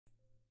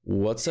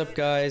What's up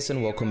guys,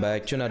 and welcome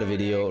back to another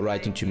video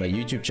right into my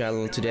YouTube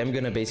channel. Today I'm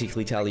gonna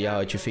basically tell you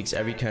how to fix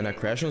every kind of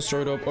crash on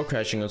startup or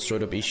crashing on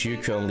startup issue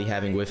you're currently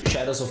having with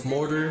Shadows of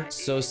Mordor.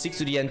 So stick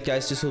to the end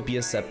guys, this will be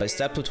a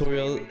step-by-step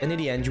tutorial, and in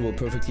the end you will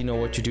perfectly know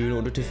what to do in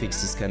order to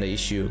fix this kind of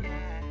issue.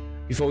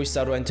 Before we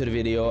start right into the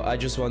video, I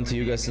just want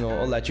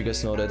to let you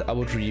guys know that I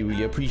would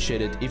really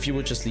appreciate it if you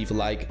would just leave a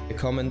like, a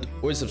comment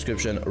or a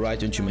subscription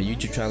right into my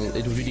YouTube channel.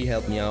 It would really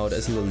help me out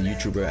as a little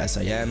YouTuber as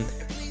I am.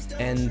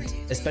 And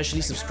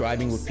especially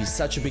subscribing would be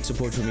such a big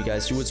support for me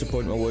guys. You would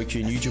support my work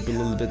here in YouTube a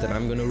little bit, and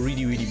I'm gonna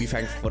really be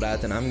thankful for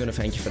that, and I'm gonna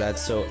thank you for that.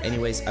 So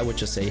anyways, I would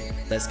just say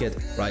let's get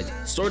right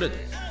started.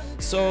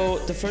 So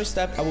the first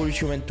step I would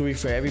recommend doing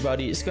for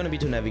everybody is gonna be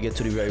to navigate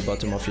to the very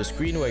bottom of your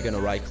screen, where you're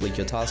gonna right click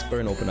your taskbar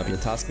and open up your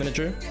task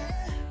manager.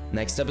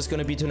 Next step is going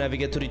to be to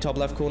navigate to the top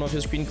left corner of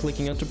your screen,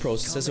 clicking onto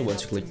processes, and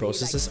once you click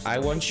processes, I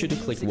want you to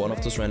click one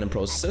of those random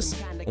processes.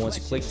 And once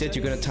you clicked it,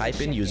 you're going to type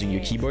in, using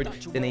your keyboard,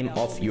 the name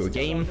of your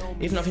game.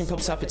 If nothing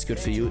pops up, it's good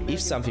for you. If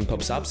something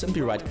pops up,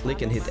 simply right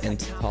click and hit end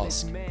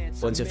task.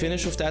 Once you're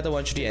finished with that, I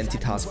want you to enter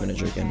task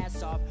manager again.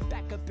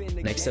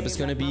 Next step is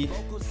going to be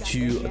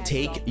to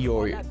take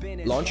your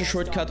launcher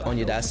shortcut on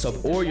your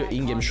desktop or your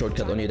in-game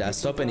shortcut on your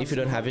desktop, and if you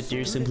don't have it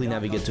there, simply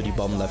navigate to the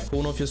bottom left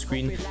corner of your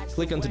screen,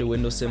 click onto the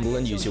Windows symbol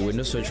and use your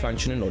Windows search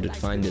function in order to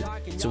find it.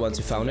 So once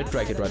you found it,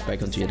 drag it right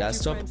back onto your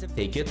desktop,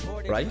 take it,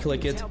 right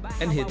click it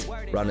and hit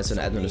run as an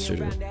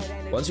administrator.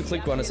 Once you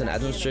click run as an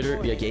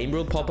administrator, your game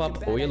will pop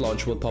up or your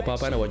launcher will pop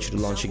up, and I want you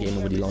to launch your game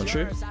over the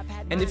launcher.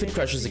 And if it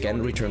crashes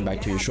again, return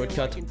back to your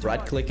shortcut,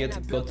 right click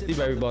it, go to the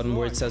very bottom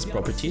where it says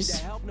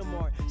properties,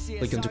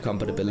 click into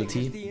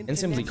compatibility and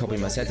simply copy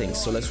my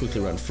settings. So let's quickly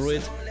run through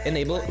it.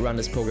 Enable run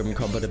as program in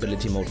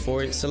compatibility mode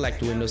 4,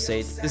 select Windows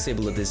 8,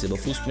 disable the disable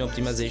full screen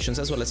optimizations,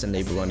 as well as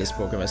enable run this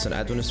program as an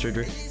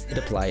administrator, hit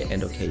apply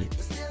and OK.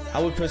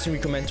 I would personally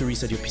recommend to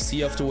reset your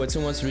PC afterwards,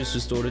 and once it is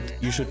restored,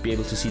 you should be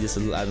able to see this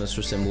little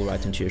administrator symbol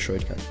right into your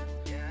shortcut.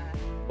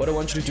 What I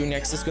want you to do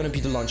next is going to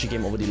be to launch your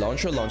game over the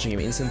launcher, launching game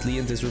instantly,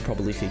 and this will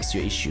probably fix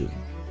your issue.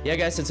 Yeah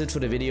guys, that's it for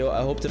the video.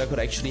 I hope that I could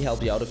actually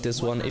help you out of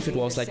this one. If it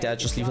was like that,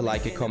 just leave a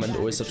like, a comment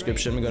or a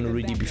subscription. I'm gonna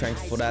really be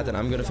thankful for that, and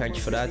I'm gonna thank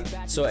you for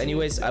that. So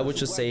anyways, I would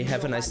just say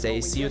have a nice day,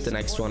 see you at the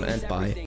next one, and bye.